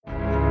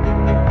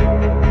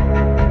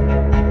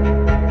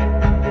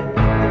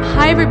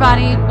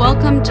everybody,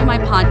 welcome to my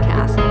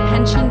podcast,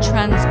 Pension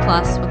Trends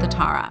Plus with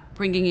Atara,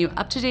 bringing you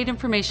up-to-date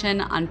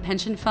information on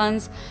pension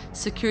funds,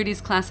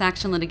 securities class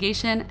action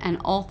litigation, and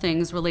all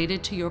things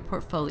related to your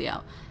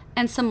portfolio,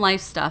 and some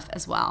life stuff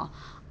as well.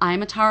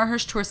 I'm Atara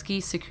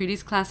Hirsch-Torsky,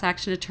 securities class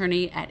action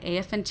attorney at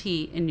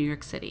AF&T in New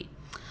York City.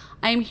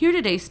 I am here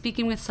today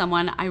speaking with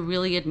someone I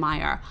really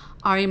admire,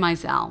 Ari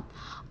Meisel.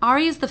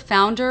 Ari is the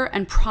founder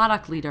and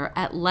product leader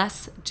at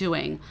Less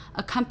Doing,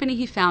 a company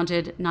he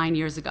founded 9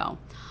 years ago.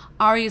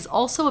 Ari is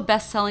also a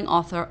best-selling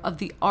author of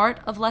The Art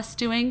of Less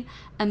Doing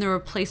and The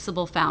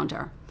Replaceable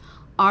Founder.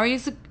 Ari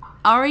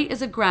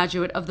is a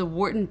graduate of the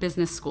Wharton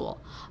Business School.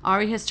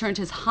 Ari has turned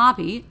his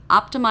hobby,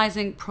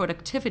 optimizing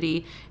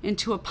productivity,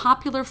 into a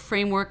popular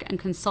framework and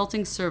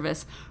consulting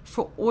service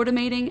for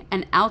automating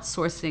and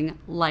outsourcing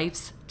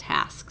life's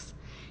tasks.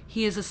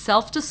 He is a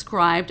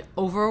self-described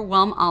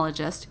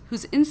overwhelmologist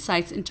whose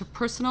insights into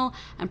personal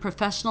and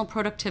professional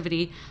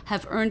productivity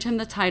have earned him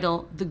the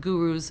title The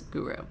Guru's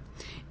Guru.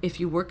 If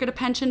you work at a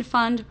pension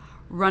fund,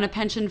 run a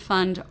pension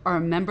fund, are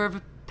a member of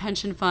a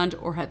pension fund,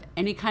 or have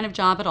any kind of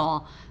job at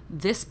all,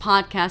 this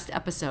podcast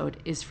episode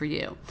is for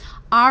you.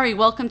 Ari,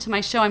 welcome to my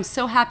show. I'm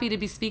so happy to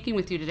be speaking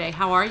with you today.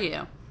 How are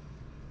you?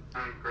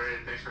 I'm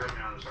great. Thanks for having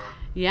me on the show.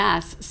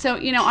 Yes. So,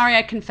 Ari,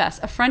 I confess,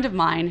 a friend of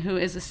mine who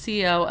is a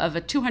CEO of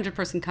a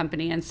 200-person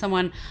company and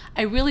someone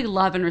I really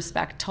love and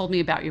respect told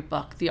me about your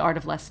book, The Art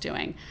of Less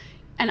Doing.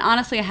 And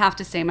honestly, I have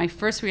to say, my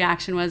first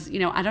reaction was,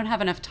 I don't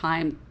have enough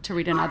time to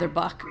read another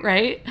book,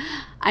 right?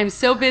 I'm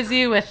so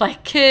busy with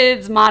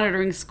kids,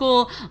 monitoring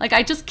school.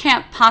 I just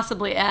can't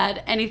possibly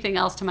add anything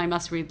else to my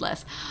must-read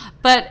list.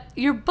 But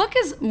your book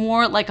is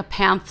more like a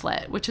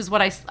pamphlet, which is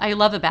what I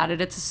love about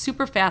it. It's a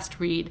super fast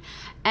read.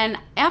 And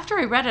after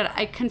I read it,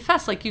 I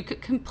confess, you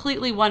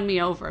completely won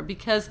me over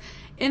because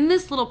in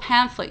this little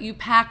pamphlet, you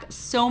pack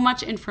so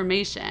much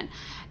information.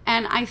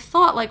 And I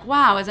thought,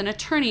 wow, as an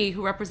attorney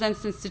who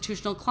represents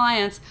institutional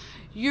clients,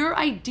 your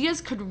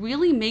ideas could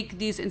really make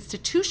these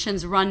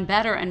institutions run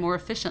better and more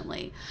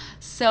efficiently.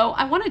 So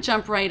I want to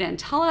jump right in.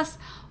 Tell us,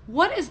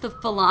 what is the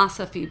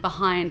philosophy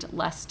behind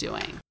Less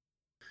Doing?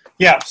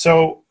 Yeah,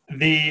 so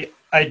the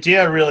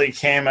idea really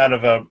came out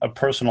of a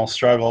personal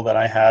struggle that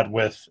I had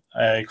with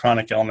a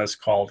chronic illness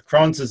called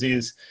Crohn's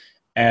disease.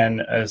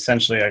 And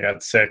essentially I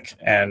got sick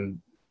and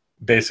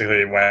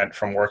basically went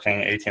from working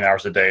 18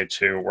 hours a day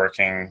to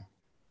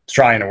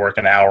trying to work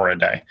an hour a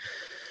day.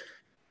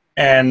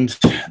 And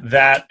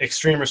that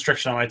extreme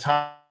restriction on my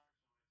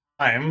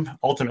time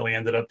ultimately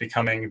ended up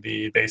becoming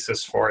the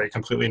basis for a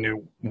completely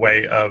new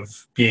way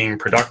of being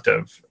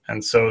productive.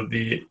 And so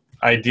the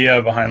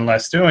idea behind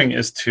Less Doing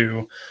is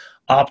to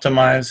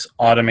optimize,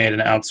 automate,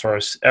 and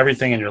outsource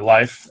everything in your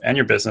life and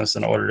your business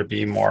in order to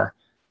be more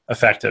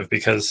effective.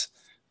 Because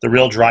the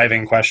real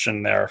driving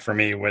question there for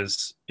me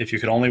was, if you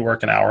could only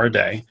work an hour a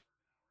day,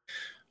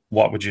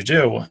 what would you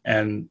do?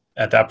 And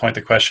at that point,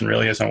 the question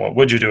really isn't what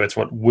would you do, it's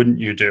what wouldn't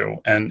you do?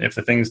 And if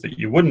the things that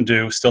you wouldn't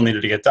do still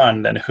needed to get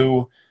done, then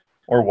who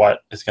or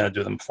what is going to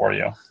do them for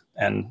you?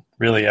 And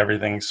really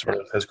everything sort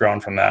of has grown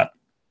from that.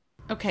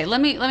 Okay,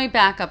 let me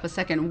back up a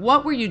second.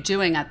 What were you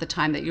doing at the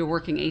time that you're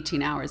working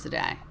 18 hours a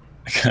day?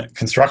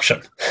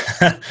 Construction.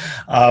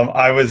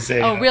 I was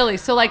Oh, really?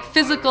 So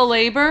physical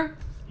labor?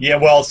 Yeah,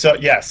 well, so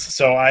yes.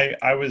 So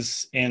I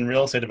was in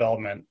real estate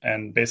development,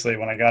 and basically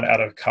when I got out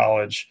of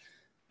college,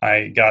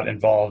 I got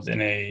involved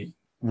in a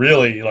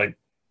really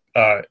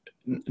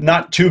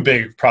not too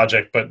big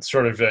project, but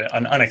sort of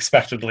an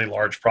unexpectedly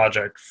large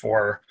project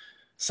for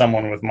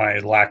someone with my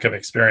lack of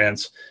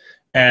experience.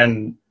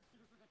 And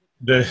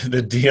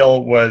the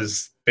deal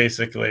was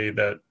basically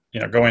that,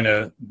 going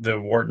to the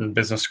Wharton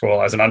Business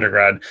School as an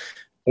undergrad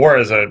or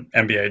as an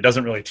MBA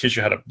doesn't really teach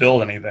you how to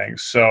build anything.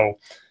 So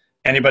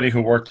anybody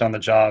who worked on the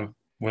job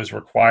was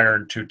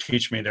required to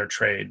teach me their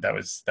trade. That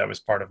was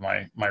part of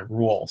my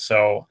rule.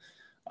 So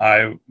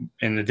I,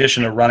 in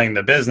addition to running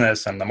the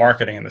business and the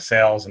marketing and the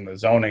sales and the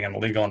zoning and the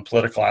legal and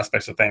political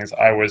aspects of things,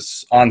 I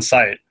was on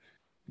site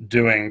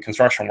doing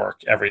construction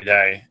work every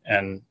day.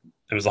 And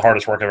it was the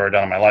hardest work I've ever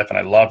done in my life, and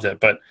I loved it.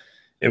 But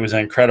it was an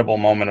incredible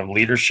moment of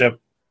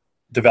leadership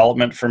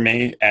development for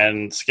me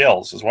and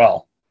skills as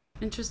well.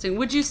 Interesting.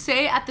 Would you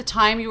say at the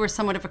time you were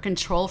somewhat of a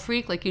control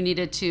freak, you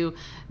needed to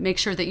make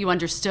sure that you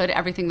understood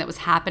everything that was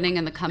happening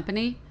in the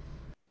company?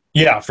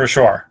 Yeah, for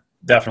sure.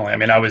 Definitely. I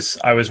mean, I was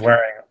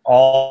wearing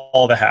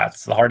all the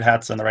hats, the hard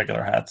hats and the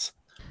regular hats.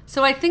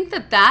 So I think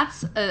that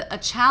that's a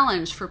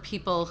challenge for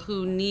people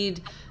who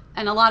need,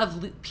 and a lot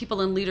of people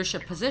in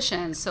leadership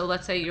positions. So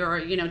let's say you're,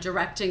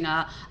 directing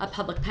a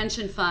public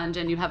pension fund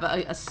and you have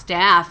a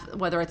staff,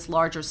 whether it's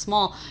large or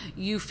small,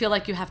 you feel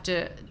like you have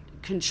to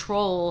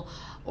control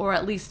or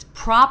at least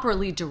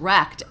properly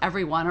direct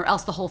everyone, or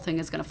else the whole thing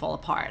is going to fall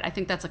apart. I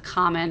think that's a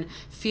common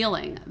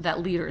feeling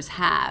that leaders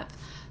have.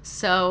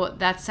 So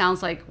that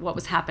sounds like what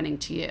was happening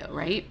to you,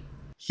 right?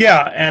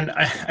 Yeah, and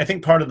I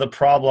think part of the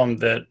problem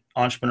that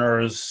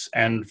entrepreneurs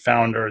and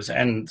founders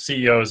and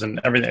CEOs and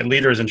everything,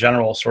 leaders in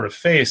general, sort of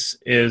face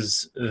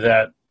is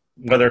that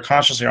whether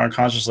consciously or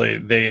unconsciously,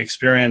 they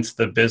experience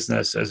the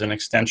business as an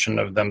extension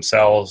of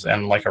themselves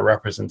and like a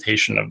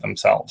representation of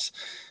themselves.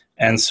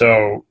 And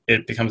so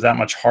it becomes that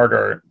much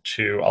harder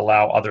to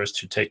allow others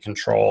to take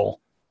control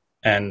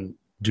and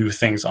do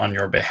things on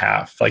your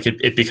behalf. Like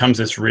it becomes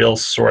this real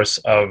source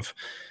of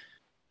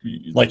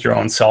like your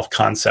own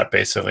self-concept,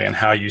 basically, and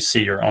how you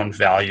see your own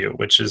value,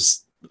 which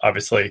is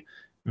obviously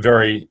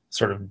very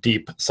sort of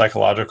deep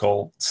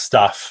psychological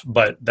stuff,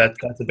 but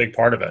that's a big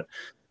part of it.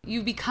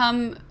 You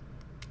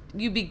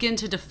begin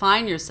to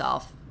define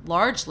yourself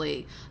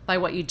largely by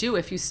what you do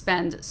if you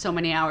spend so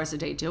many hours a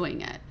day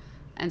doing it.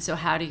 And so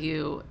how do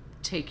you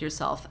take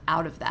yourself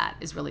out of that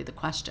is really the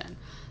question.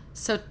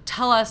 So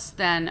tell us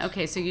then,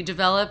 okay, so you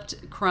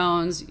developed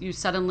Crohn's, you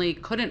suddenly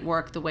couldn't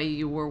work the way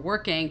you were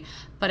working,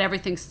 but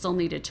everything still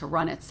needed to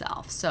run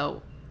itself.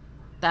 So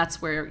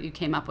that's where you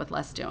came up with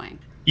Less Doing.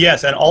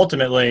 Yes, and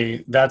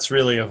ultimately that's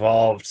really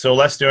evolved. So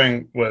Less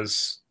Doing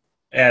is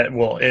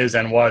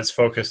and was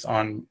focused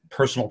on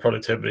personal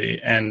productivity.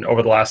 And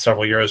over the last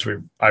several years,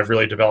 I've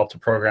really developed a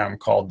program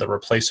called The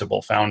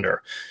Replaceable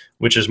Founder,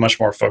 which is much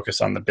more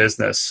focused on the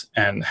business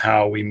and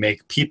how we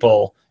make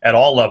people at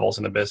all levels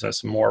in the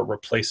business more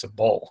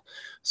replaceable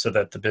so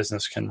that the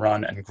business can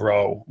run and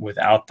grow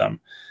without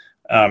them.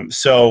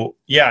 So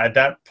yeah, at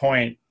that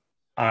point,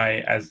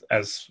 as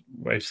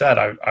I said,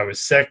 I was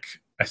sick.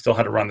 I still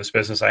had to run this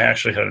business. I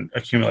actually had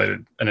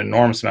accumulated an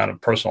enormous amount of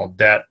personal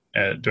debt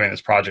doing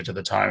this project at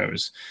the time. It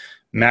was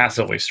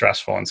massively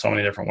stressful in so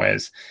many different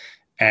ways.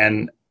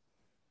 And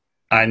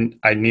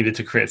I needed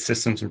to create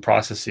systems and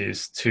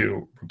processes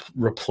to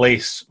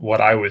replace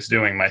what I was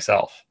doing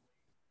myself.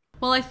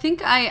 Well, I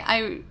think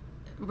I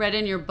read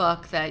in your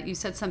book that you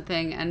said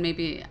something, and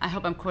maybe I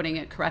hope I'm quoting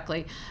it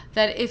correctly,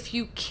 that if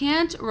you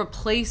can't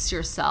replace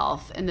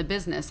yourself in the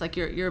business, like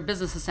your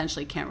business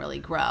essentially can't really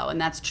grow. And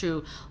that's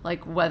true,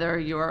 like whether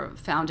you're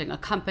founding a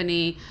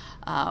company,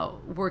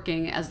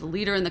 working as the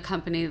leader in the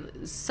company,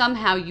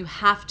 somehow you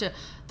have to,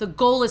 the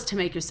goal is to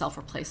make yourself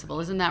replaceable.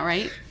 Isn't that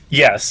right?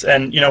 Yes.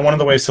 And, one of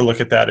the ways to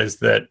look at that is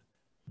that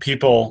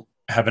people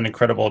have an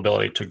incredible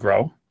ability to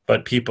grow,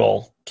 but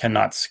people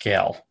cannot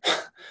scale.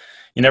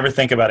 You never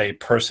think about a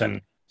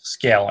person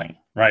scaling,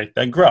 right?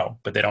 They grow,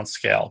 but they don't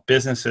scale.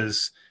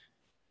 Businesses,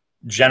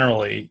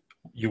 generally,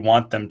 you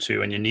want them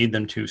to and you need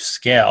them to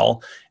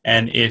scale.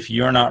 And if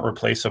you're not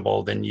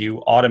replaceable, then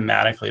you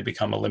automatically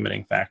become a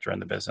limiting factor in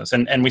the business.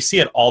 And we see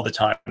it all the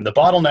time. The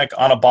bottleneck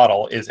on a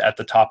bottle is at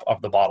the top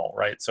of the bottle,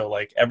 right? So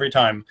like every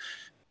time,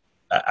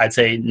 I'd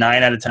say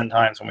 9 out of 10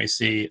 times when we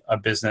see a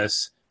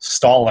business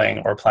stalling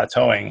or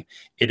plateauing,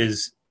 it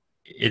is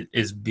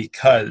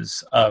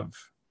because of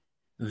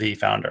the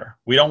founder.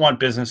 We don't want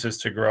businesses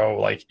to grow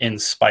like in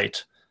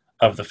spite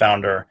of the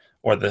founder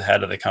or the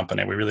head of the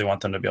company. We really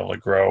want them to be able to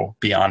grow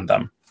beyond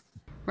them.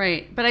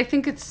 Right. But I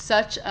think it's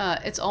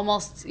it's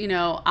almost,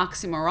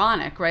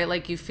 oxymoronic, right?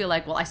 Like you feel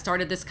like, well, I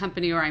started this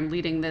company or I'm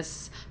leading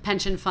this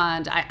pension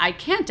fund. I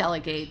can't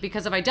delegate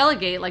because if I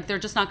delegate, like they're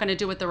just not going to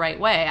do it the right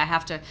way. I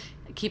have to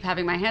keep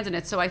having my hands in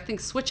it. So I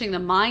think switching the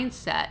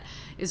mindset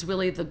is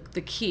really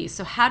the key.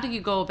 So how do you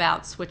go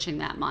about switching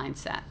that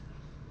mindset?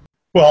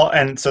 Well,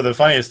 and so the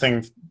funniest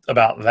thing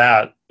about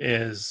that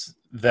is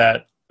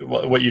that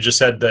what you just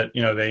said,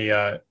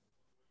 that,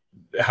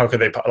 how could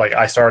they, like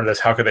I started this,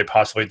 how could they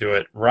possibly do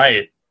it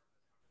right?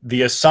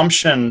 The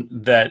assumption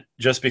that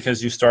just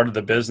because you started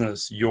the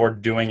business, you're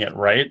doing it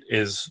right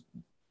is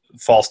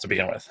false to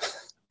begin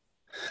with.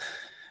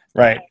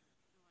 Right.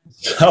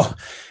 So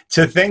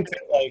to think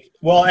that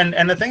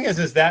and the thing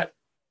is that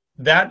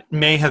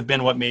may have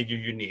been what made you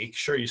unique.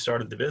 Sure, you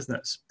started the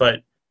business,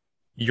 but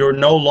you're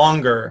no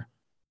longer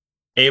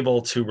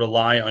able to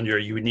rely on your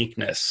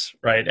uniqueness,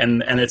 right?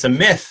 And it's a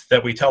myth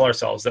that we tell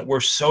ourselves that we're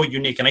so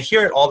unique. And I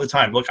hear it all the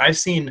time. Look, I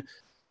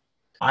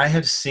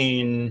have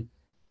seen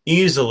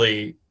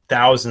easily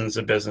thousands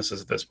of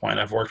businesses at this point.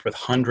 I've worked with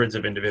hundreds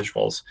of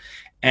individuals,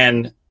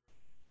 and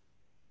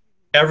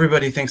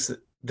everybody thinks that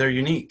they're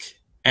unique.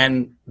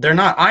 And they're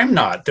not. I'm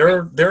not.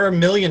 There are a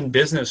million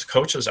business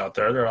coaches out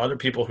there. There are other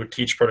people who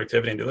teach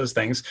productivity and do those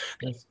things.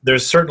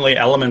 There's certainly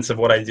elements of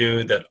what I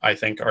do that I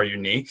think are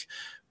unique,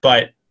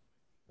 but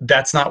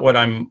that's not what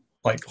I'm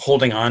like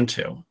holding on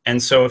to.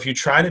 And so if you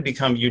try to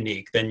become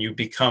unique, then you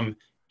become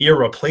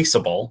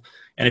irreplaceable.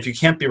 And if you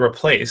can't be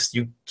replaced,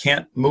 you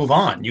can't move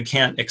on. You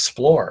can't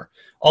explore.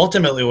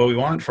 Ultimately, what we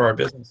want for our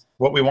business,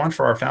 what we want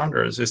for our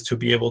founders is to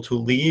be able to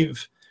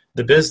leave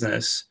the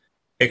business,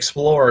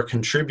 explore,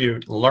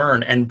 contribute,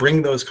 learn, and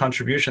bring those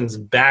contributions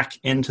back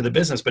into the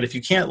business. But if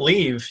you can't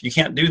leave, you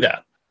can't do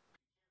that.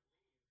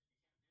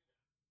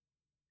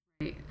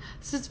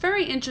 So it's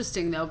very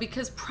interesting, though,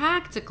 because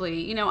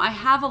practically, I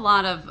have a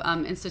lot of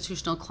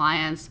institutional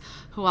clients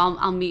who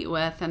I'll meet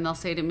with, and they'll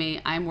say to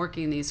me, I'm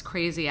working these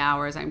crazy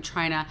hours. I'm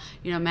trying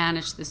to,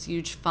 manage this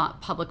huge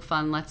public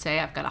fund. Let's say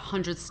I've got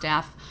 100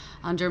 staff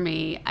under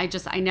me.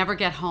 I never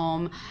get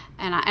home,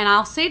 and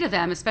I'll say to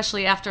them,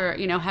 especially after,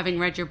 having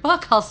read your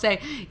book, I'll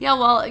say, yeah,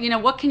 well,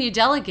 what can you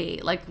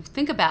delegate? Like,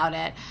 think about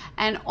it.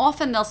 And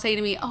often they'll say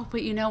to me, oh,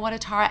 but you know what,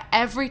 Atara,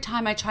 every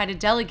time I try to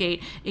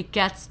delegate, it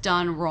gets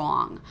done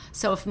wrong.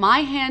 So if my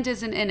hand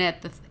isn't in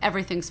it,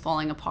 everything's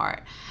falling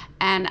apart.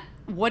 And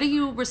what do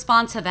you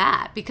respond to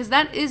that? Because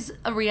that is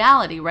a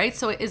reality, right?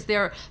 So is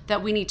there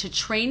that we need to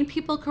train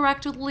people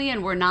correctly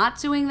and we're not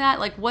doing that?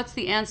 Like, what's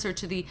the answer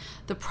to the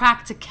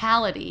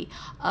practicality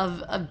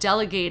of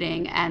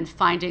delegating and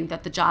finding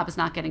that the job is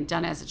not getting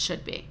done as it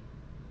should be?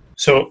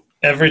 So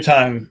every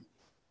time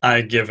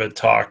I give a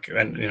talk,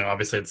 and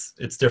obviously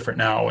it's different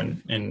now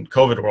in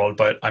COVID world,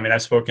 but I mean,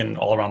 I've spoken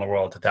all around the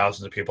world to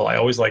thousands of people. I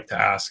always like to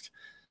ask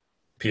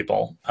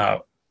people,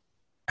 how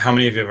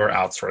many of you have ever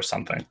outsourced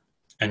something?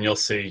 And you'll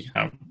see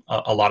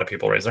a lot of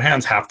people raise their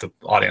hands, half the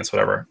audience,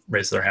 whatever,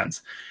 raise their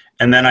hands.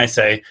 And then I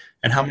say,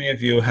 and how many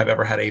of you have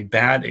ever had a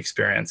bad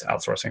experience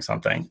outsourcing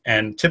something?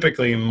 And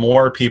typically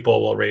more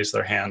people will raise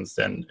their hands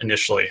than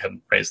initially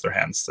had raised their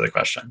hands to the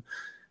question,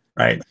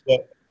 right?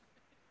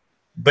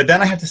 But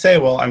then I have to say,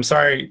 well, I'm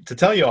sorry to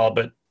tell you all,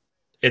 but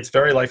it's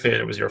very likely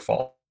that it was your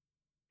fault.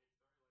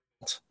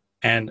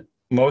 And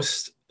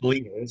most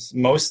leaders,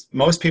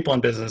 most people in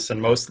business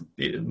and most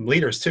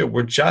leaders too,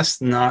 we're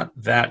just not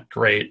that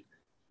great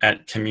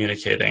at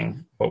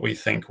communicating what we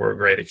think we're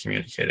great at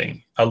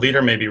communicating. A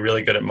leader may be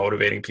really good at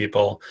motivating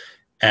people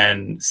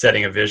and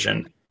setting a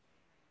vision,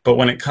 but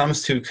when it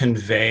comes to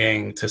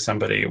conveying to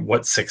somebody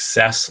what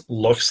success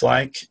looks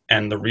like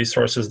and the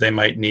resources they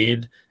might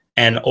need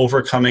and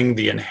overcoming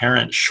the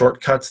inherent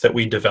shortcuts that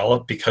we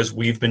develop because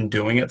we've been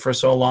doing it for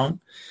so long,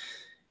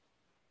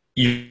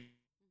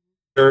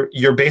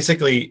 you're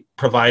basically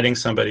providing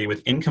somebody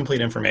with incomplete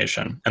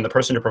information, and the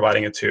person you're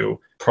providing it to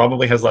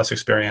probably has less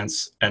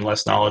experience and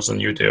less knowledge than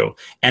you do.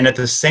 And at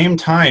the same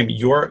time,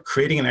 you're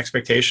creating an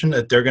expectation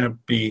that they're going to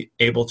be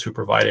able to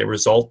provide a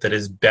result that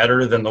is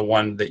better than the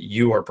one that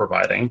you are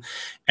providing.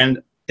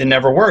 And it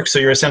never works. So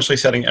you're essentially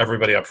setting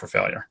everybody up for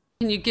failure.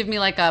 Can you give me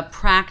like a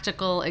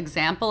practical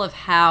example of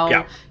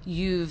how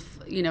you've,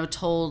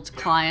 told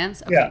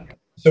clients? Okay. Yeah.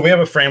 So we have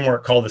a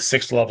framework called the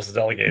 6 levels of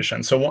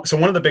delegation. So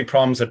one of the big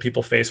problems that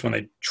people face when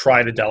they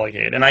try to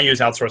delegate, and I use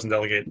outsource and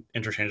delegate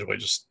interchangeably,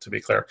 just to be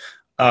clear,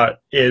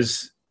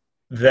 is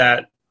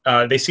that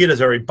they see it as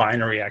a very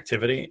binary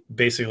activity,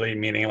 basically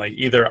meaning like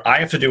either I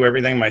have to do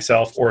everything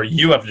myself or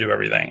you have to do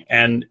everything.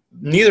 And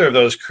neither of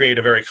those create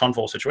a very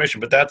comfortable situation,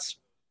 but that's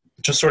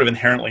just sort of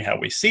inherently how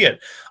we see it.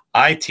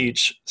 I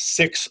teach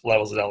 6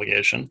 levels of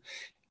delegation.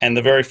 And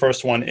the very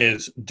first one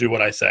is do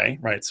what I say,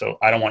 right? So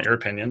I don't want your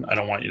opinion. I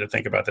don't want you to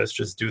think about this.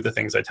 Just do the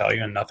things I tell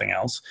you and nothing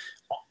else.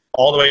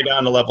 All the way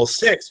down to level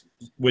 6,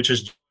 which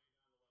is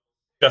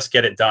just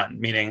get it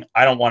done. Meaning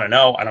I don't want to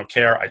know. I don't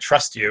care. I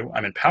trust you.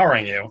 I'm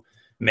empowering you.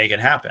 Make it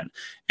happen.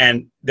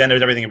 And then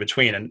there's everything in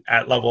between. And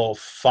at level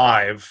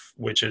 5,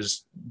 which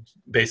is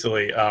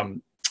basically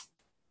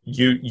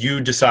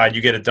you decide,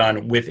 you get it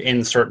done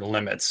within certain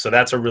limits. So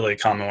that's a really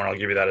common one. I'll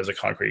give you that as a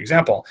concrete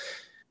example.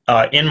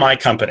 In my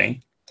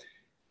company,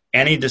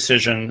 any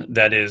decision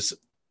that is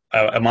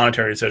a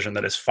monetary decision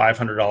that is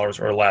 $500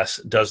 or less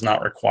does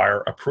not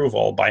require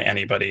approval by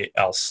anybody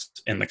else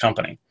in the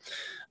company.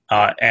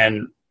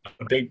 And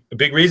a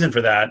big reason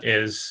for that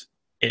is,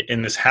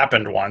 and this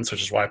happened once,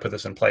 which is why I put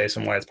this in place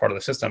and why it's part of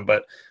the system,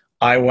 but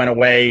I went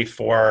away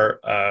for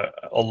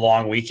a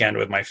long weekend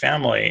with my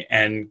family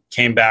and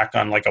came back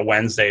on like a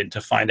Wednesday to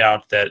find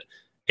out that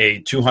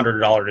a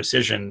 $200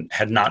 decision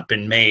had not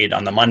been made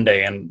on the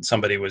Monday, and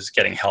somebody was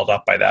getting held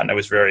up by that. And it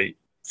was very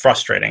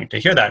frustrating to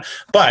hear that,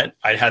 but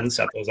I hadn't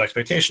set those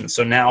expectations.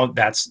 So now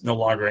that's no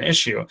longer an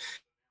issue.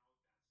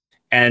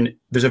 And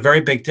there's a very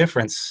big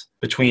difference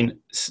between,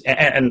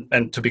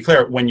 and to be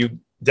clear, when you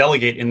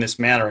delegate in this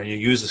manner and you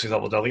use this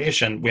level of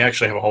delegation, we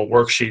actually have a whole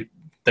worksheet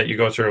that you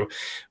go through,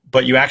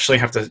 but you actually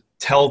have to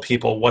tell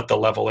people what the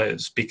level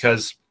is.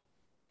 Because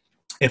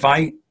if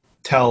I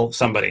tell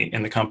somebody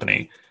in the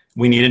company,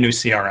 we need a new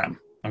CRM,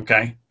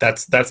 okay?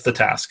 That's the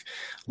task.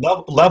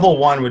 Level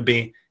 1 would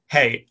be,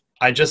 hey,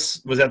 I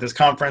just was at this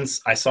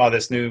conference. I saw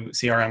this new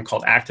CRM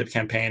called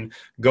ActiveCampaign.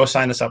 Go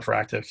sign us up for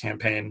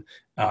ActiveCampaign,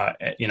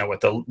 with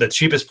the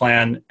cheapest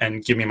plan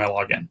and give me my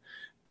login.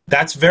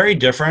 That's very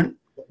different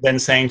than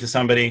saying to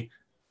somebody,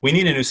 we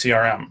need a new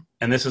CRM,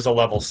 and this is a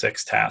level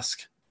 6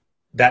 task.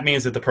 That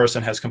means that the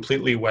person has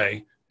complete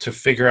leeway to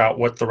figure out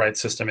what the right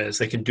system is.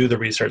 They can do the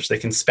research. They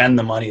can spend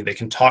the money. They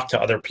can talk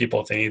to other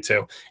people if they need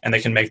to, and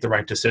they can make the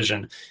right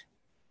decision.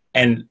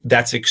 And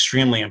that's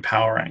extremely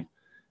empowering,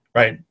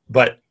 right?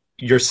 But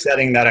you're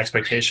setting that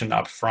expectation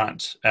up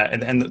front.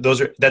 And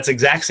that's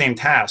exact same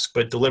task,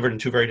 but delivered in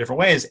 2 very different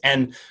ways.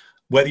 And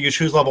whether you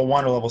choose level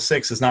 1 or level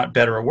 6 is not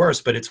better or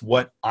worse, but it's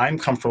what I'm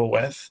comfortable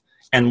with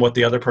and what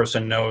the other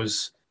person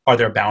knows are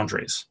their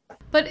boundaries.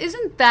 But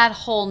isn't that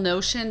whole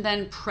notion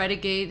then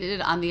predicated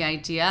on the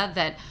idea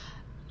that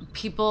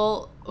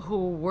people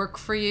who work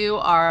for you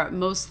are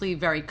mostly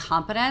very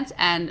competent,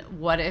 and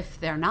what if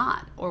they're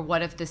not? Or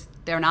what if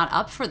they're not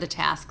up for the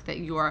task that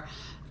you're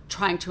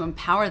trying to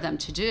empower them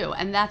to do.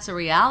 And that's a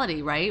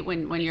reality, right?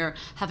 When you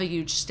have a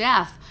huge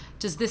staff,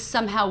 does this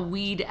somehow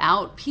weed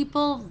out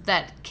people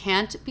that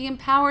can't be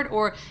empowered,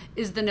 or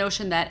is the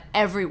notion that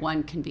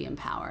everyone can be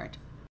empowered?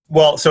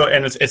 Well, so,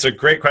 and it's a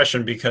great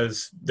question,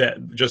 because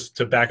that, just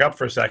to back up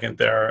for a second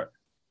there,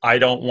 I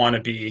don't want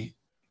to be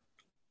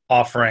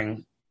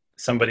offering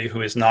somebody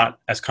who is not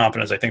as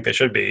competent as I think they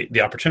should be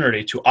the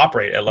opportunity to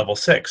operate at level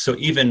 6. So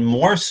even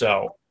more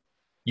so,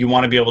 you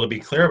want to be able to be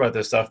clear about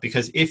this stuff,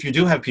 because if you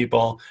do have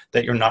people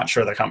that you're not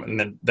sure they're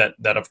competent, then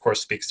that of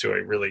course speaks to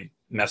a really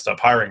messed up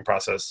hiring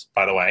process,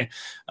 by the way.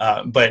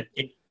 But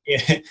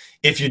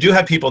if you do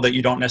have people that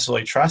you don't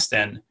necessarily trust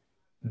in,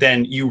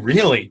 then you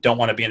really don't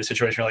want to be in a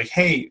situation where, like,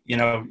 hey,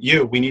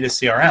 we need a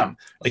CRM.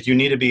 Like, you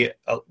need to be,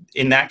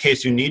 in that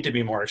case, you need to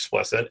be more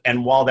explicit.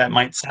 And while that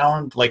might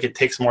sound like it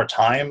takes more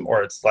time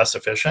or it's less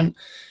efficient,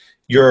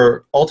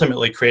 you're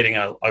ultimately creating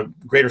a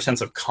greater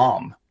sense of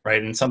calm,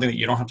 right? And something that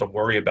you don't have to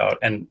worry about,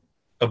 and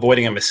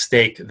avoiding a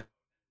mistake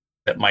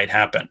that might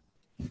happen.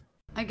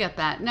 I get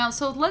that. Now,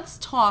 so let's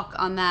talk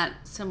on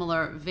that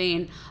similar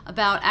vein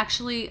about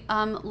actually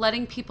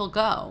letting people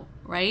go,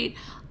 right?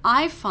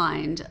 I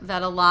find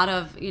that a lot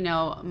of,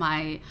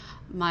 my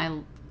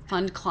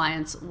fund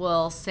clients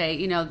will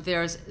say,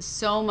 there's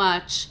so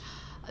much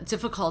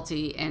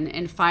difficulty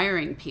in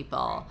firing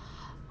people.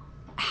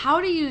 How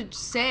do you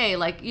say,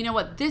 like,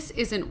 what, this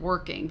isn't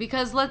working?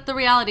 Because the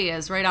reality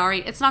is, right,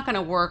 Ari, it's not going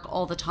to work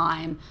all the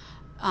time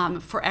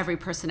for every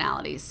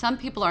personality. Some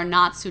people are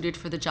not suited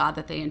for the job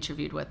that they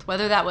interviewed with,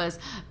 whether that was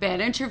bad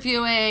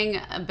interviewing,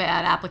 a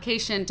bad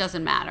application,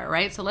 doesn't matter,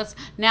 right? So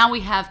now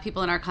we have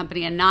people in our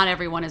company, and not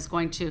everyone is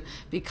going to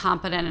be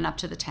competent and up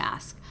to the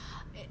task.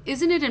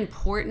 Isn't it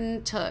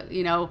important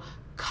to,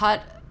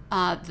 cut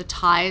the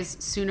ties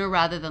sooner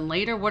rather than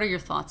later? What are your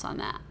thoughts on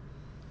that?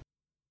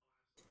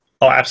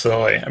 Oh,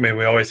 absolutely. I mean,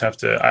 we always have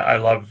to, I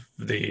love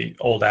the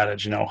old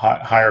adage,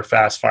 hire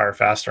fast, fire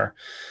faster.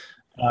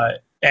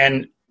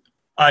 And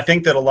I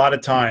think that a lot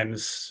of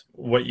times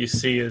what you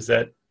see is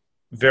that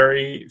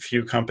very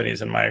few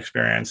companies, in my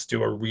experience,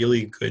 do a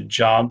really good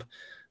job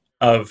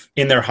of,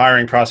 in their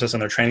hiring process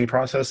and their training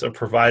process, of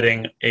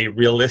providing a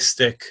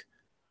realistic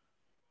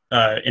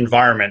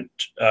environment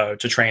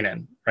to train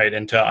in, right?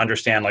 And to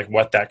understand, like,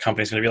 what that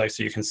company is going to be like,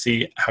 so you can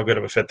see how good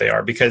of a fit they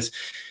are. Because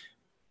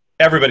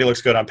everybody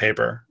looks good on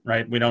paper,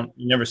 right? You've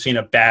never seen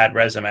a bad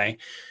resume,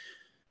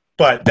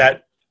 but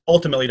that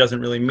ultimately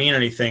doesn't really mean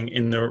anything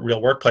in the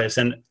real workplace.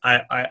 And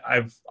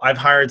I've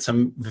hired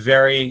some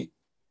very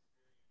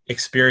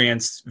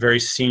experienced, very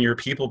senior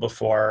people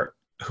before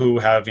who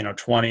have,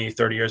 20,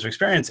 30 years of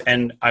experience.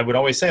 And I would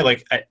always say,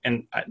 like,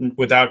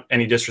 without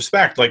any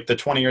disrespect, like, the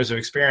 20 years of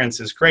experience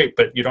is great,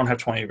 but you don't have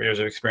 20 years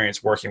of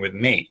experience working with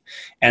me.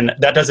 And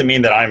that doesn't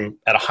mean that I'm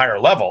at a higher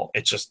level.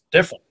 It's just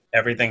different.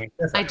 Everything is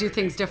different. I do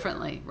things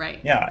differently, right?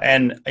 Yeah.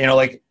 And,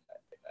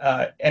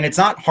 and it's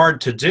not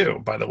hard to do,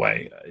 by the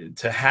way,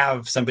 to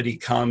have somebody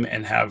come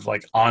and have,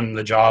 like, on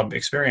the job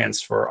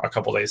experience for a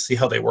couple of days, see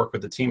how they work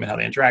with the team and how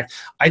they interact.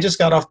 I just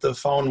got off the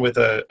phone with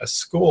a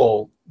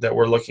school that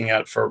we're looking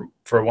at for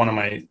one of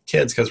my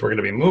kids, because we're going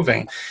to be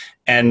moving,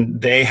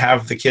 and they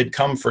have the kid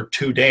come for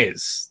 2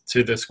 days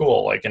to the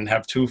school, like, and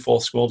have 2 full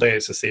school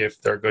days to see if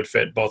they're a good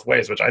fit both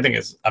ways, which I think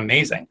is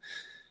amazing.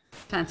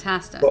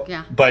 Fantastic.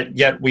 Yeah. But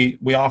yet we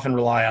often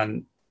rely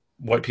on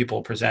what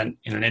people present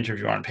in an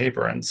interview on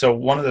paper. And so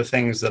one of the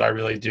things that I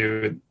really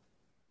do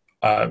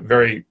I'm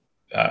very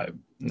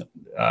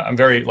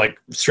like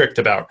strict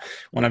about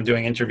when I'm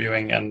doing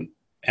interviewing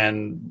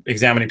and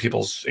examining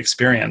people's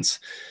experience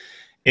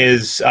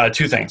is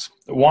 2 things.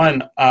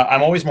 One,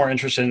 I'm always more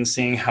interested in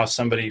seeing how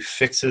somebody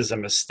fixes a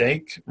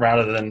mistake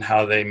rather than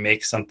how they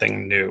make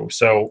something new.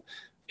 So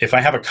if I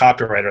have a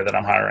copywriter that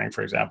I'm hiring,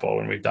 for example,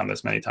 and we've done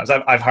this many times,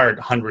 I've hired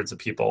hundreds of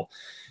people,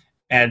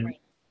 and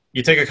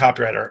you take a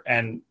copywriter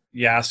and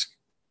you ask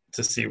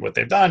to see what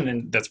they've done,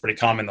 and that's pretty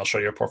common. They'll show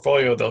you a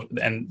portfolio,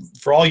 and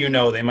for all you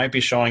know, they might be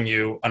showing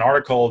you an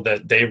article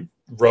that they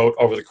wrote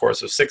over the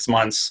course of 6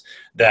 months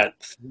that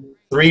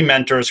 3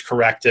 mentors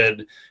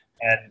corrected,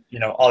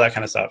 and all that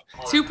kind of stuff.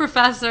 2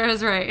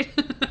 professors, right?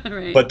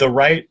 Right. But the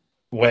right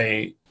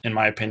way, in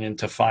my opinion,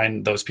 to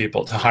find those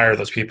people, to hire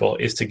those people,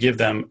 is to give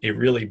them a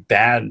really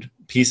bad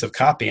piece of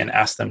copy and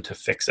ask them to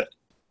fix it.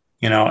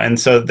 And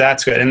so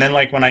that's good. And then,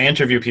 like, when I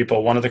interview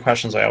people, one of the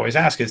questions I always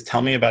ask is,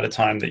 tell me about a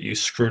time that you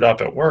screwed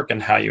up at work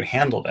and how you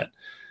handled it.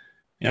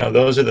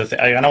 Those are the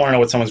things. I don't want to know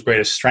what someone's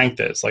greatest strength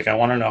is. Like, I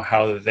want to know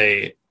how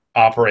they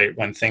operate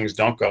when things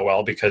don't go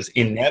well, because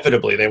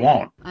inevitably they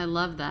won't. I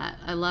love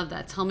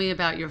that. Tell me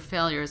about your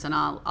failures, and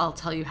I'll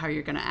tell you how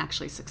you're going to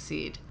actually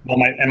succeed. Well,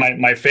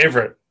 my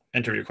favorite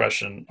interview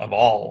question of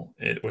all,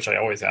 which I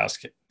always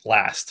ask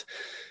last,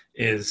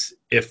 is,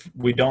 if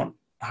we don't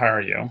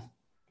hire you,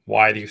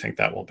 why do you think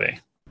that will be?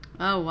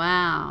 Oh,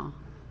 wow.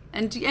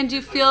 And do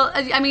you feel,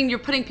 I mean, you're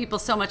putting people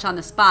so much on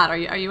the spot. Are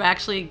you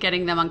actually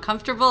getting them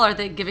uncomfortable? Are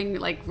they giving,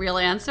 like, real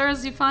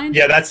answers, you find?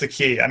 Yeah, that's the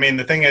key. I mean,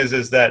 the thing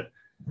is that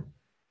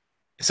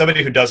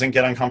somebody who doesn't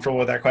get uncomfortable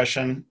with that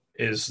question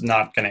is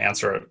not going to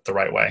answer it the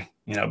right way,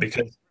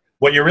 because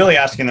what you're really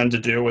asking them to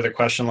do with a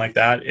question like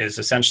that is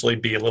essentially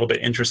be a little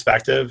bit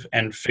introspective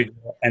and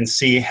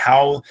see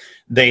how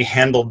they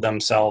handled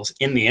themselves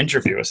in the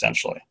interview,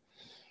 essentially.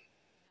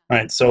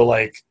 Right. So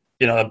like,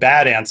 a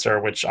bad answer,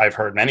 which I've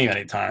heard many,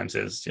 many times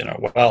is,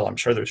 well, I'm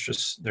sure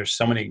there's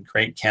so many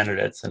great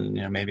candidates and,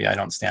 maybe I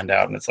don't stand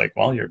out. And it's like,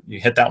 well, you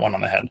hit that one on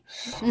the head.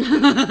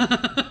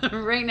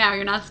 Right now,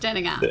 you're not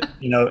standing out.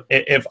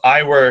 If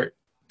I were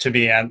to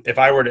be, and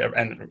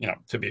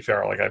to be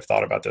fair, like I've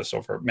thought about this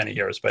over many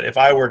years, but if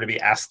I were to be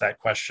asked that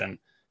question,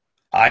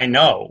 I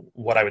know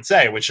what I would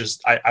say, which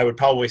is I would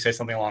probably say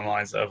something along the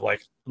lines of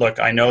like, look,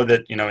 I know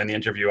that, in the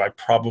interview, I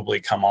probably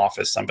come off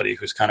as somebody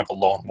who's kind of a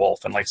lone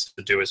wolf and likes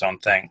to do his own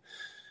thing.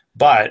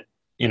 But,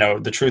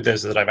 the truth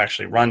is that I've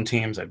actually run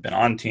teams, I've been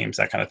on teams,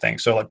 that kind of thing.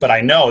 So, but I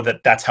know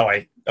that that's how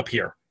I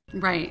appear.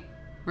 Right.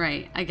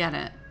 I get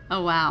it.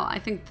 Oh, wow. I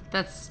think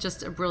that's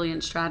just a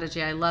brilliant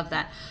strategy. I love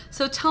that.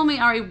 So tell me,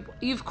 Ari,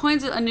 you've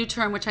coined a new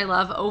term, which I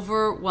love,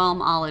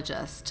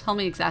 overwhelmologist. Tell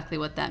me exactly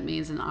what that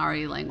means in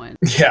Ari language.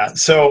 Yeah.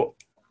 So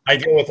I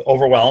deal with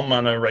overwhelm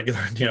on a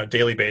regular,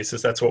 daily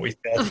basis. That's what we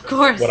do. Of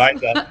course. What I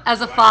do.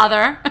 As a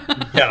father.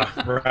 Yeah,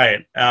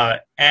 right.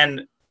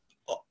 And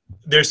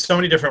there's so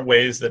many different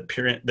ways that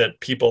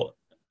people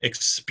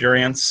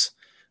experience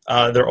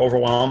their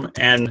overwhelm.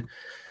 And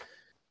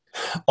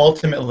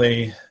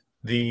ultimately,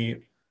 the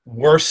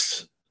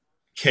worst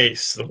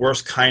case, the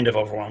worst kind of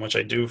overwhelm, which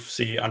I do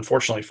see,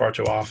 unfortunately, far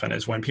too often,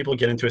 is when people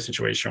get into a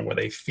situation where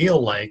they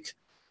feel like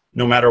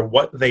no matter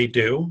what they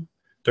do,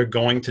 they're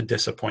going to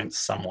disappoint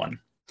someone.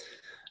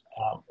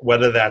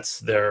 Whether that's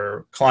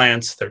their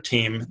clients, their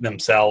team,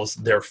 themselves,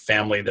 their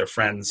family, their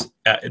friends,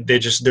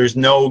 there's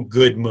no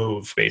good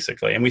move,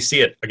 basically. And we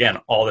see it, again,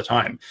 all the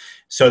time.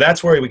 So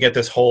that's where we get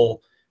this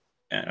whole,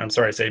 I'm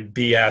sorry to say,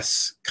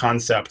 BS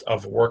concept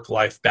of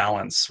work-life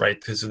balance, right?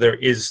 Because there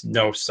is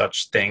no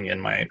such thing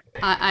in my...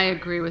 I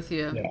agree with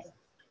you. Yeah.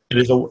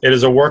 It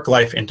is a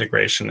work-life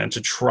integration, and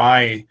to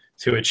try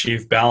to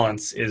achieve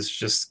balance is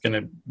just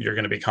you're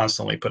going to be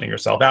constantly putting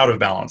yourself out of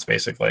balance,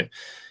 basically.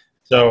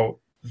 So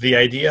the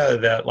idea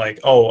that like,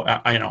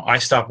 I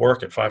stop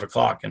work at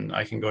 5:00 and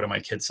I can go to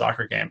my kid's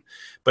soccer game,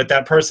 but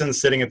that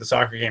person's sitting at the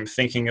soccer game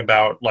thinking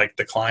about like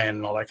the client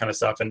and all that kind of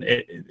stuff, and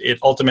it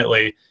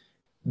ultimately,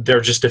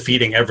 they're just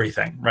defeating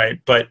everything, right?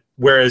 But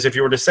whereas if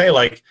you were to say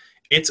like,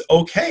 it's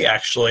okay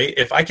actually,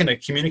 if I can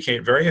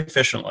communicate very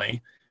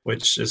efficiently,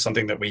 which is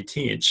something that we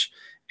teach,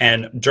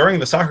 and during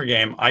the soccer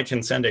game, I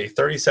can send a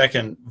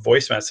 30-second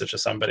voice message to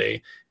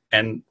somebody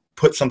and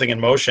put something in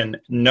motion,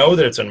 know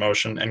that it's in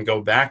motion, and go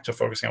back to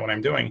focusing on what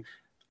I'm doing.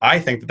 I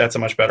think that that's a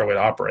much better way to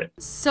operate.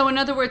 So in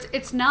other words,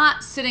 it's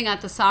not sitting at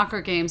the soccer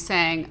game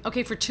saying,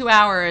 okay, for 2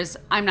 hours,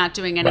 I'm not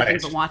doing anything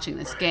but watching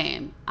this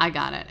game. I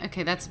got it.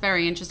 Okay, that's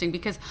very interesting,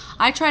 because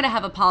I try to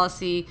have a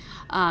policy,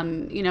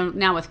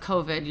 now with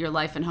COVID, your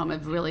life and home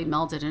have really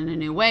melded in a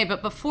new way.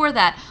 But before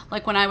that,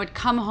 like when I would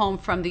come home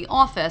from the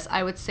office,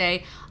 I would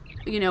say,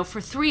 for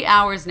 3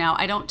 hours now,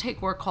 I don't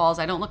take work calls.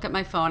 I don't look at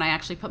my phone. I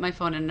actually put my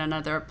phone in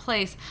another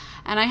place.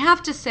 And I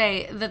have to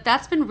say that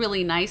that's been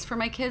really nice for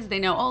my kids. They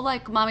know,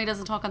 mommy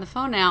doesn't talk on the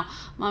phone now.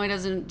 Mommy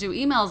doesn't do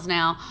emails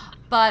now.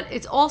 But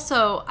it's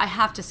also, I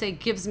have to say,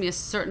 gives me a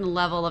certain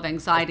level of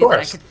anxiety that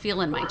I could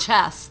feel in my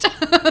chest.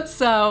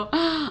 So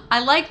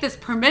I like this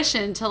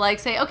permission to like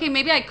say, okay,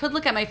 maybe I could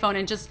look at my phone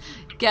and just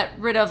get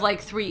rid of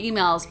like 3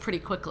 emails pretty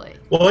quickly.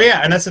 Well,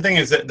 yeah, and that's the thing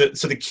is that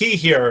so the key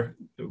here,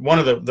 one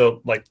of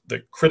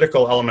the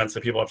critical elements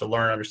that people have to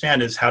learn and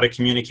understand is how to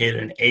communicate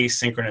in an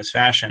asynchronous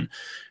fashion,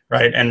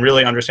 right? And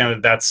really understand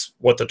that that's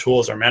what the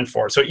tools are meant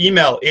for. So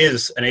email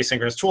is an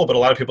asynchronous tool, but a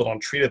lot of people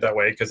don't treat it that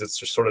way because it's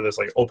just sort of this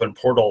like open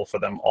portal for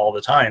them all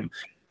the time.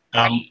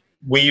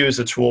 We use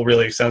a tool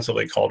really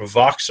extensively called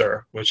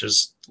Voxer, which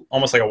is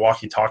almost like a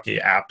walkie-talkie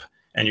app,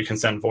 and you can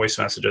send voice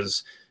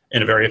messages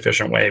in a very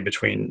efficient way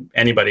between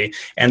anybody.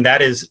 And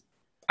that is,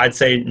 I'd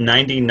say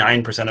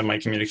 99% of my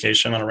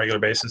communication on a regular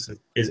basis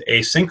is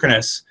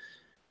asynchronous,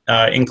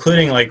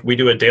 including like we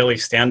do a daily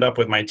stand-up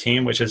with my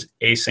team, which is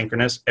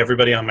asynchronous.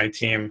 Everybody on my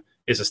team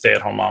is a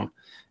stay-at-home mom.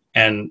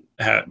 And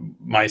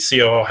my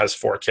COO has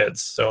 4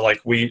 kids. So like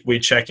we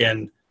check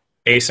in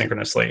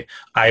asynchronously.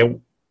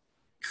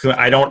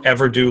 I don't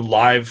ever do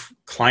live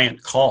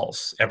client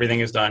calls.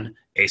 Everything is done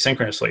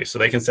asynchronously. So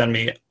they can send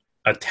me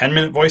a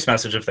 10-minute voice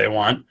message if they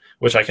want,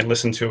 which I can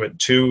listen to at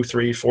 2,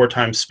 3, 4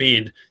 times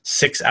speed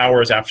 6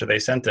 hours after they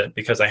sent it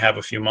because I have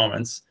a few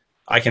moments.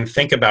 I can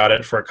think about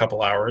it for a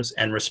couple hours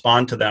and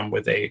respond to them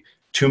with a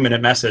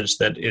 2-minute message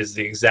that is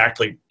the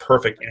exactly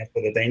perfect answer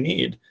that they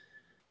need.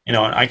 And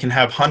I can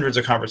have hundreds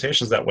of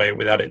conversations that way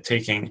without it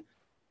taking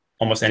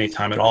almost any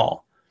time at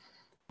all.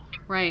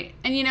 Right.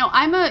 And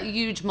I'm a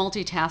huge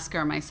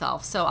multitasker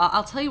myself. So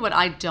I'll tell you what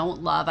I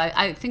don't love.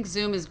 I think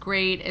Zoom is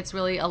great. It's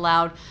really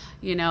allowed,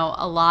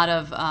 a lot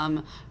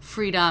of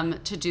freedom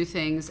to do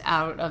things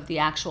out of the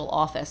actual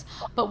office.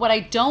 But what I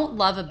don't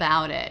love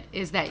about it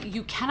is that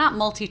you cannot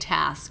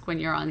multitask when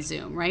you're on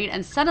Zoom, right?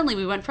 And suddenly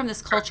we went from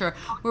this culture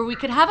where we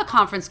could have a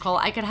conference call.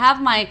 I could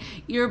have my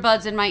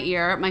earbuds in my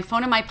ear, my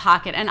phone in my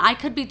pocket, and I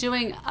could be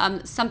doing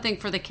something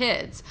for the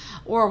kids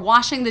or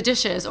washing the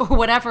dishes or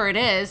whatever it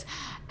is,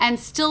 and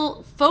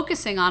still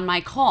focusing on my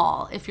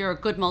call. If you're a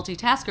good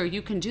multitasker,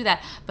 you can do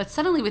that. But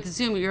suddenly with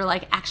Zoom, you're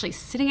like actually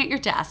sitting at your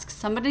desk,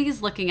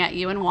 somebody's looking at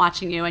you and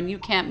watching you, and you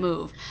can't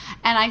move.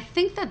 And I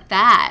think that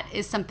that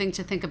is something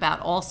to think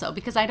about also,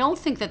 because I don't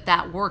think that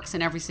that works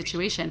in every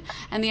situation.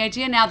 And the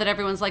idea now that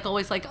everyone's like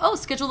always like, oh,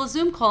 schedule a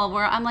Zoom call,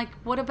 where I'm like,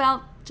 what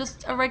about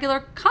just a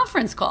regular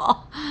conference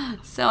call?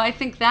 So I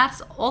think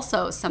that's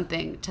also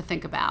something to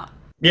think about.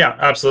 Yeah,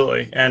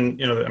 absolutely.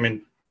 And, I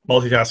mean,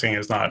 multitasking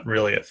is not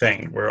really a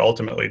thing. We're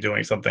ultimately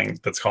doing something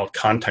that's called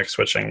context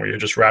switching, where you're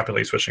just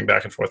rapidly switching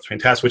back and forth between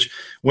tasks, which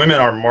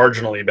women are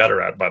marginally better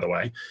at, by the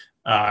way.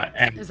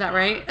 And is that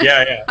right?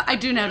 Yeah. I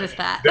do notice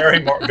that. Very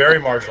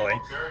marginally.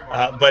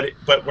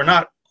 But we're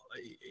not.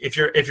 If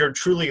you're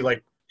truly,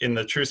 like, in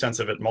the true sense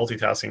of it,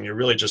 multitasking, you're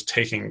really just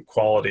taking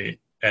quality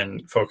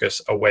and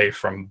focus away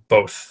from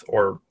both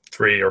or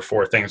three or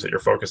four things that you're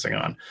focusing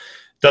on.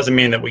 Doesn't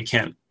mean that we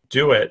can't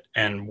do it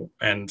and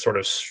sort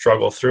of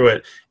struggle through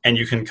it. And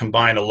you can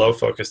combine a low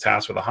focus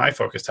task with a high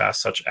focus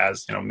task, such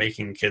as,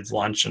 making kids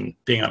lunch and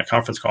being on a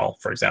conference call,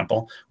 for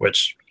example,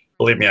 which,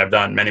 believe me, I've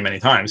done many, many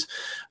times.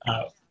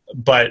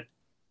 But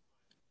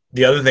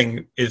the other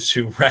thing is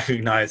to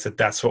recognize that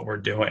that's what we're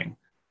doing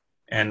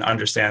and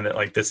understand that,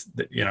 like, this,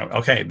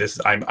 okay,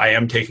 I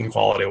am taking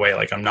quality away.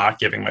 Like, I'm not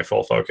giving my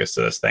full focus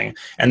to this thing.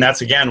 And that's,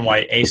 again,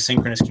 why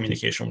asynchronous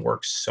communication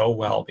works so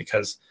well,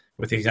 because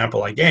with the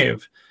example I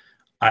gave,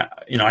 I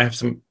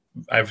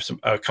have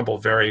a couple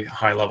of very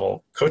high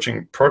level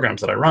coaching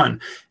programs that I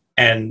run,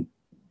 and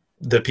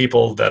the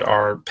people that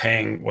are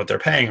paying what they're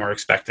paying are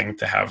expecting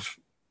to have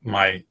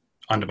my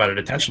undivided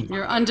attention.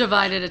 Your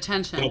undivided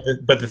attention.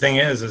 But the thing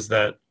is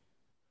that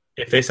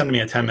if they send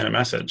me a 10-minute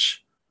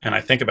message and I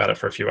think about it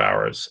for a few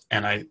hours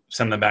and I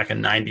send them back a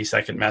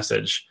 90-second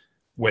message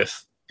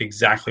with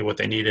exactly what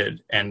they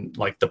needed and,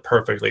 like, the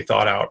perfectly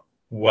thought out,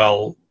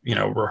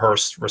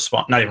 rehearsed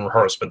response, not even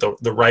rehearsed, but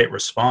the right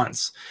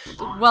response.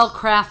 Well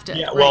crafted.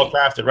 Yeah, right. Well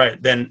crafted,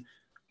 right. Then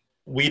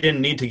we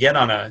didn't need to get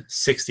on a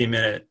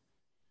 60-minute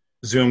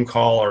Zoom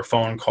call or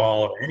phone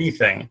call or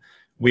anything.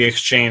 We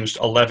exchanged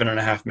 11 and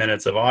a half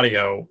minutes of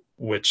audio,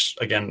 which,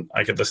 again,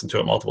 I could listen to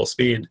at multiple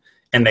speed,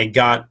 and they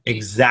got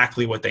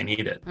exactly what they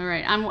needed. All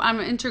right. I'm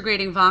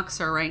integrating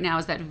Voxer right now.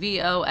 Is that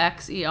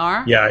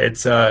Voxer? Yeah,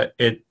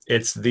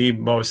 it's the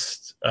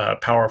most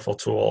powerful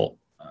tool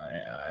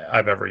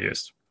I've ever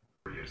used.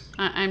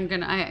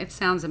 It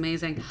sounds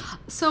amazing.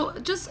 So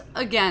just,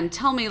 again,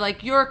 tell me,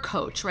 like, you're a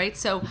coach, right?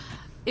 So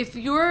if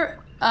you're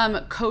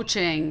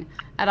coaching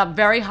at a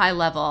very high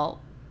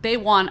level, they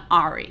want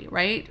Ari,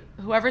 right?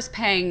 Whoever's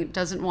paying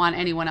doesn't want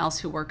anyone else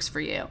who works for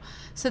you.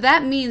 So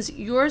that means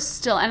you're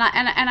still, and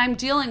I'm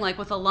dealing, like,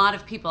 with a lot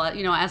of people,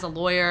 as a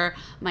lawyer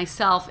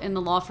myself in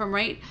the law firm,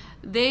 right?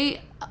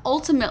 They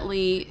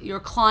ultimately, your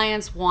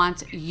clients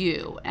want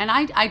you. And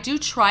I do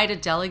try to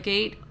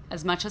delegate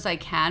as much as I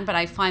can, but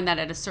I find that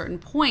at a certain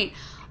point,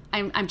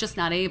 I'm just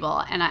not able.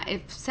 And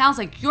it sounds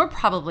like you're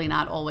probably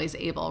not always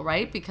able,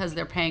 right? Because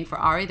they're paying for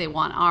Ari, they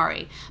want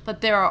Ari.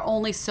 But there are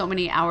only so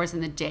many hours in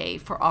the day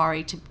for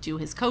Ari to do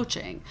his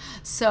coaching.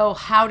 So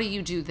how do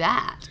you do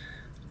that?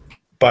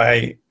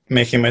 By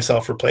making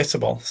myself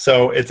replaceable.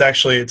 So it's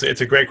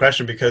a great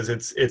question, because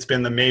it's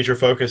been the major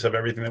focus of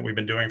everything that we've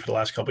been doing for the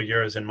last couple of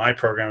years in my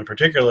program,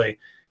 particularly.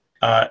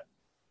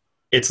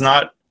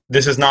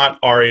 This is not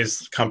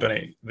Ari's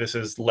company. This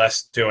is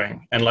Less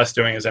Doing. And Less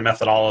Doing is a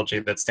methodology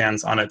that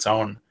stands on its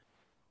own,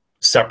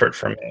 separate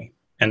from me,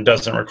 and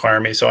doesn't require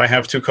me. So I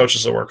have two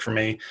coaches that work for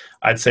me.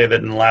 I'd say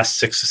that in the last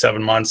 6 to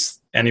 7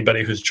 months,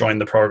 anybody who's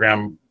joined the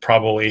program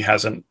probably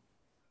hasn't,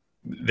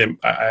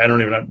 I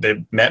don't even know,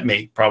 they've met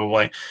me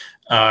probably,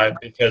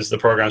 because the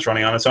program's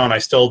running on its own. I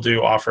still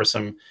do offer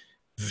some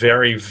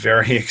very,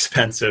 very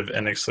expensive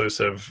and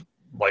exclusive,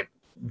 like,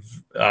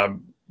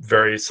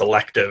 very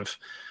selective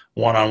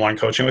one-on-one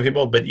coaching with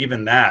people, but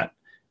even that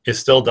is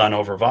still done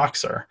over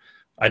Voxer.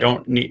 I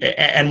don't need,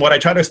 and what I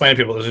try to explain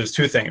to people is there's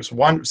two things.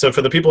 One, so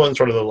for the people in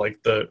sort of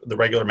the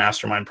regular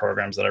mastermind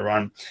programs that I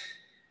run,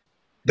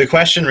 the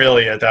question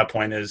really at that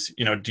point is,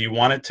 do you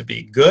want it to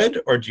be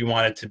good or do you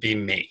want it to be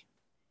me?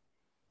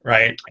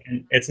 Right?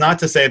 And it's not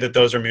to say that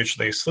those are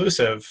mutually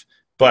exclusive,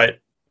 but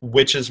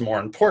which is more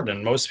important?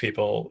 And most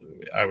people,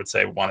 I would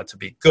say, want it to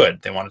be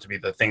good. They want it to be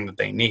the thing that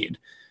they need.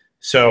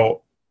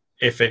 So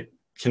if it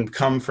can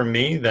come from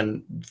me,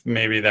 then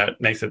maybe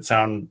that makes it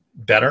sound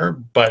better.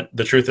 But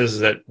the truth is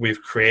that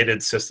we've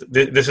created system.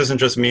 This isn't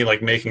just me,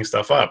 like, making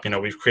stuff up.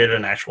 We've created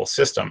an actual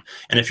system.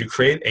 And if you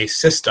create a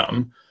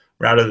system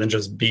rather than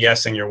just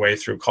BSing your way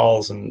through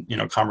calls and,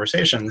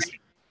 conversations,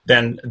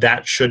 then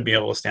that should be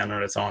able to stand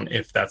on its own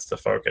if that's the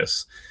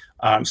focus.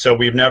 So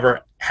we've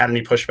never had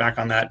any pushback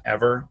on that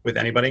ever with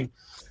anybody.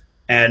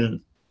 And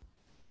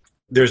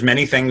there's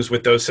many things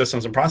with those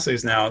systems and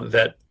processes now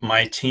that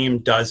my team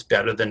does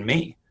better than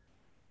me.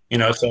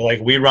 So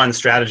like we run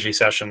strategy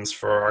sessions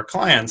for our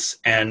clients,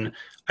 and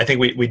I think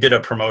we did a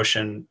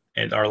promotion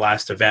at our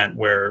last event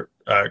where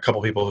a couple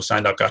of people who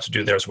signed up got to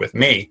do theirs with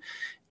me.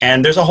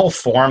 And there's a whole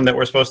form that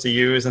we're supposed to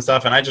use and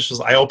stuff. And I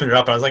opened it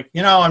up and I was like,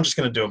 I'm just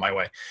going to do it my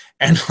way.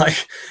 And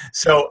like,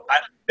 so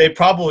they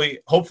probably,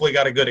 hopefully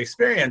got a good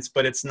experience,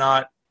 but it's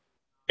not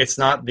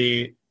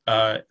the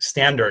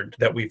standard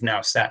that we've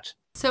now set.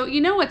 So,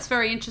 what's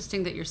very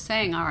interesting that you're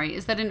saying, Ari,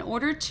 is that in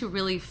order to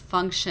really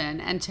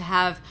function and to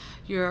have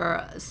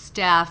your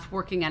staff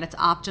working at its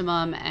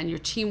optimum and your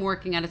team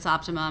working at its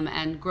optimum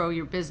and grow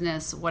your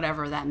business,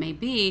 whatever that may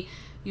be,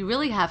 you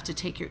really have to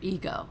take your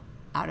ego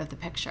out of the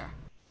picture.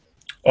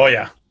 Oh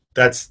yeah,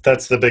 that's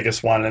the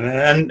biggest one,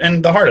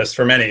 and the hardest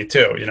for many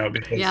too.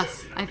 Because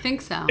yes, I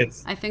think so.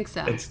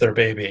 It's their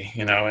baby,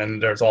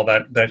 and there's all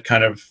that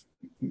kind of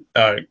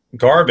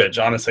garbage,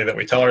 honestly, that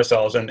we tell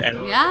ourselves. And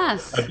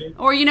yes,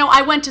 or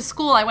I went to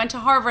school, I went to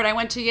Harvard, I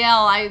went to Yale,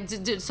 I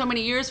did so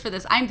many years for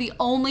this. I'm the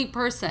only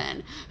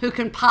person who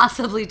can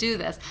possibly do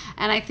this.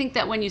 And I think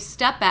that when you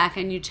step back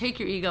and you take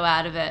your ego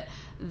out of it,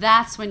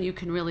 that's when you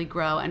can really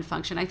grow and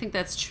function. I think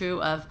that's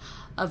true of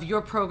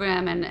your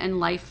program and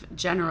life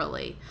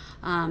generally.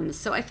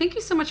 So I thank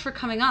you so much for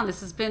coming on.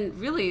 This has been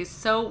really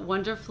so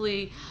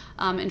wonderfully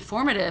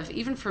informative,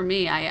 even for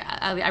me.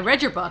 I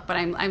read your book, but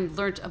I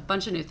learned a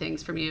bunch of new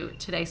things from you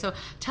today. So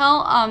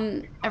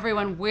tell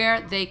everyone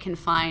where they can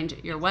find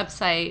your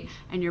website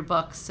and your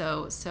book,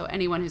 so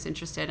anyone who's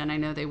interested, and I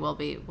know they will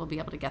be able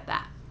to get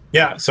that.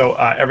 Yeah, so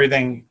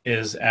everything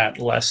is at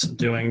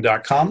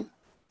lessdoing.com.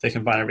 They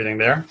can find everything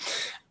there.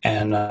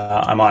 And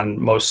I'm on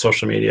most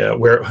social media,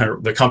 where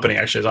the company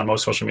actually is on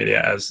most social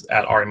media as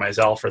at Ari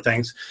Meisel for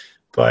things.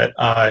 But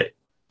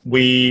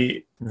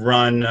we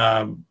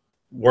run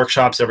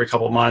workshops every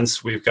couple of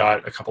months. We've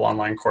got a couple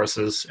online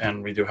courses,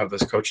 and we do have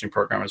this coaching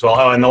program as well.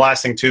 Oh, and the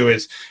last thing too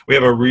is we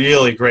have a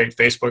really great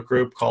Facebook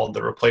group called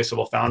The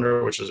Replaceable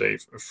Founder, which is a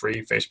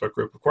free Facebook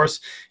group, of course.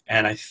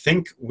 And I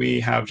think we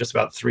have just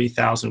about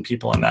 3,000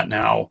 people in that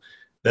now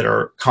that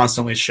are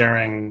constantly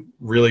sharing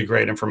really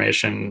great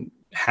information,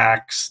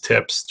 hacks,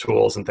 tips,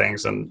 tools, and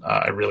things. And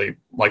I really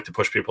like to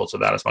push people to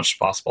that as much as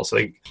possible. So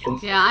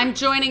yeah, I'm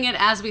joining it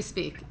as we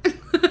speak.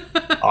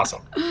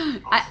 Awesome.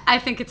 I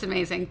think it's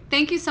amazing.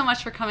 Thank you so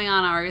much for coming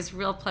on, Ari. It was a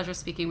real pleasure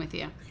speaking with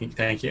you.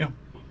 Thank you.